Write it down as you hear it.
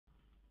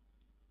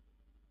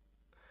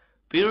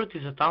Pirot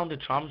is a town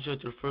that charms you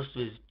at your first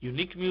visit.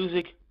 Unique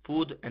music,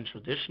 food, and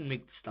tradition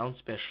make this town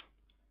special.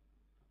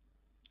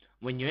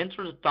 When you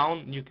enter the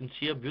town, you can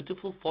see a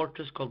beautiful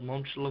fortress called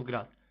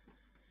Momcilo.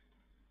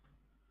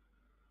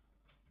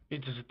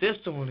 It is a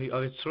testimony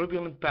of its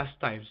turbulent past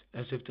times,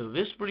 as if the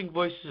whispering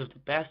voices of the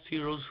past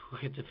heroes who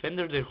had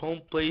defended their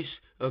home place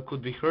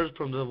could be heard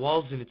from the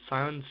walls in its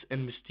silence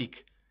and mystique.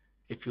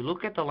 If you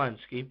look at the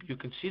landscape, you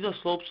can see the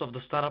slopes of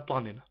the Stara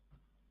Planina.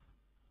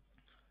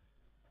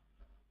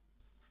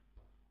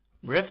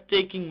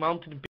 Breathtaking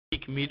mountain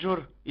peak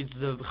Mijor is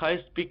the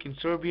highest peak in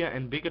Serbia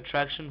and big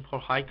attraction for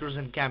hikers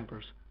and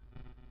campers.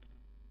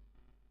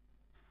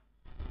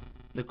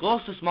 The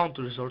closest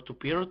mountain resort to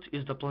Pirot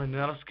is the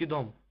Planinarski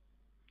Dom.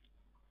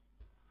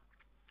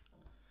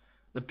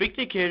 The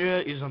picnic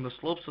area is on the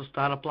slopes of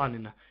Stara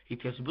Planina.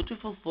 It has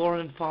beautiful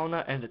flora and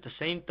fauna, and at the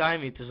same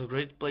time it is a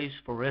great place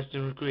for rest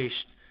and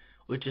recreation,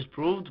 which is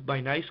proved by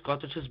nice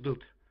cottages built.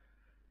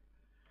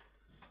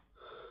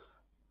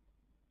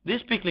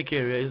 This picnic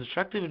area is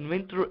attractive in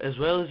winter as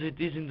well as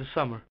it is in the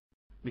summer,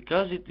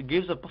 because it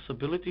gives a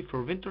possibility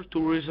for winter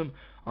tourism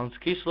on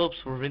ski slopes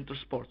for winter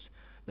sports.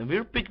 The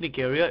mere picnic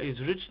area is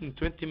reached in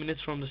 20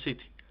 minutes from the city.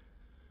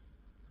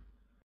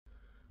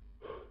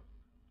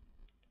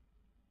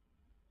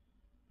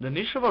 The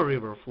Nishava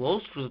River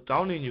flows through the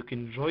town and you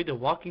can enjoy the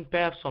walking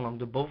paths along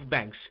the both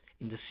banks.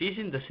 In the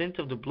season, the scent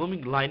of the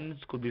blooming lichens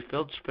could be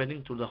felt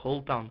spreading through the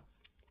whole town.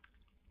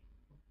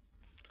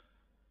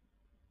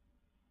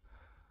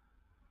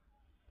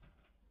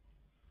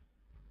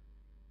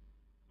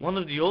 One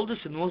of the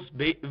oldest and most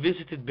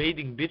visited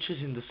bathing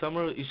beaches in the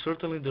summer is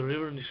certainly the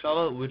river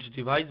Nishava, which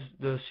divides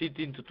the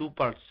city into two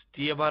parts,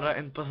 Tiabara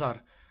and Pazar.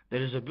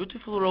 There is a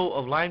beautiful row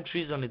of lime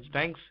trees on its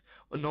banks,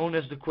 known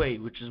as the Quay,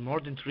 which is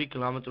more than 3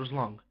 kilometers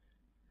long.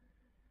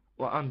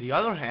 While on the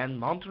other hand,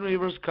 mountain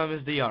rivers come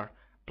as they are,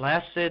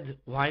 placid,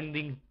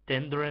 winding,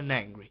 tender, and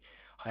angry.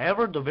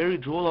 However, the very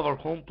jewel of our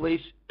home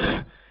place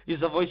is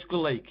the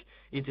Vojsko Lake.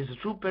 It is a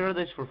true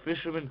paradise for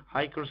fishermen,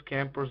 hikers,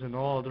 campers, and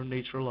all other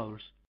nature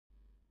lovers.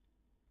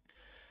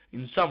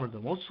 In summer, the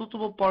most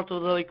suitable part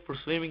of the lake for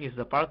swimming is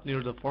the part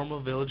near the former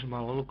village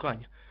Mala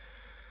Lukanja.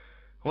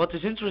 What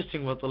is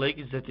interesting about the lake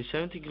is that it is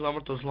 17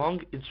 kilometers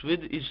long, its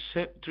width is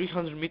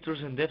 300 meters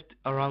and depth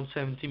around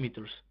 70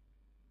 meters.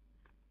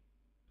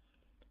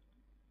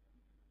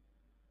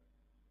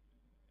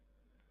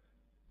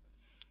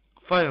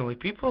 Finally,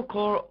 people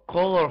call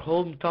our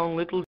hometown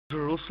Little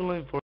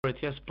Jerusalem, for it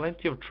has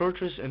plenty of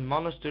churches and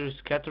monasteries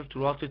scattered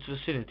throughout its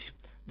vicinity.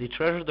 They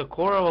treasure the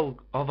core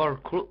of our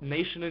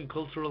nation and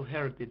cultural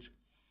heritage.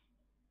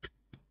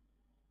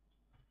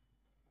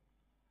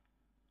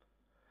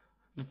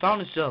 The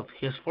town itself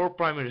has 4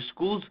 primary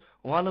schools,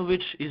 one of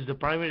which is the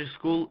primary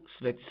school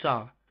Sveti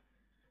Sava.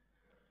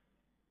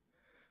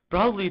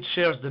 Proudly it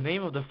shares the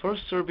name of the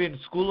first Serbian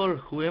scholar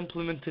who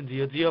implemented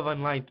the idea of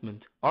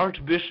enlightenment,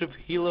 Archbishop,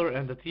 healer,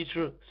 and the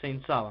teacher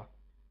Saint Sava.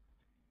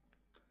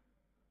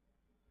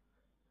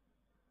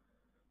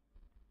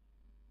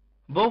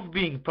 Both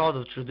being proud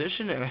of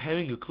tradition and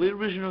having a clear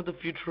vision of the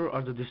future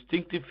are the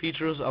distinctive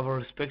features of our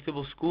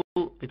respectable school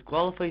with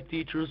qualified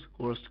teachers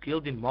who are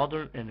skilled in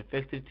modern and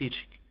effective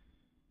teaching.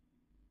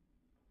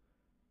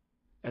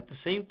 At the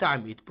same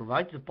time, it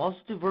provides a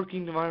positive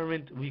working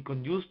environment we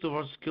can use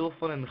towards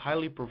skillful and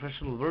highly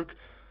professional work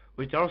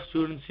with our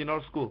students in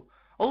our school.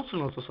 Also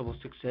noticeable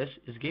success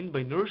is gained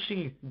by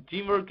nourishing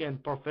teamwork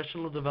and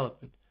professional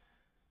development.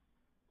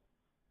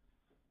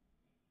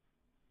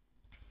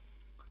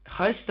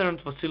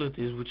 High-standard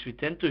facilities which we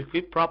tend to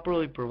equip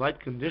properly provide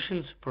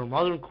conditions for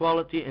modern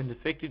quality and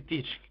effective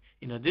teaching.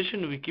 In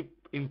addition, we keep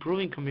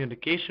improving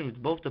communication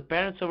with both the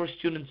parents of our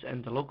students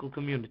and the local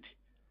community.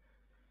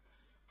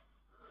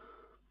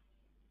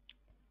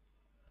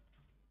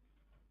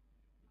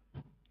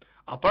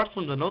 Apart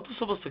from the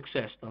noticeable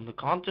success on the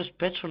contest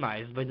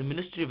patronized by the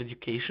Ministry of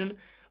Education,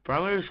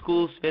 primary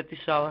schools Sveti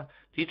Sava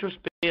teachers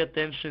pay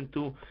attention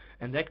to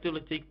and actively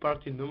take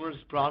part in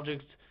numerous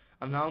projects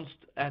announced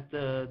at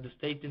the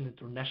state and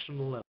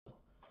international level.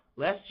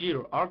 Last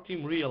year, our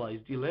team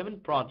realized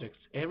 11 projects,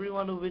 every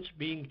one of which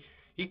being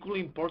equally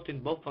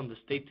important both on the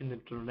state and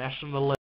international level.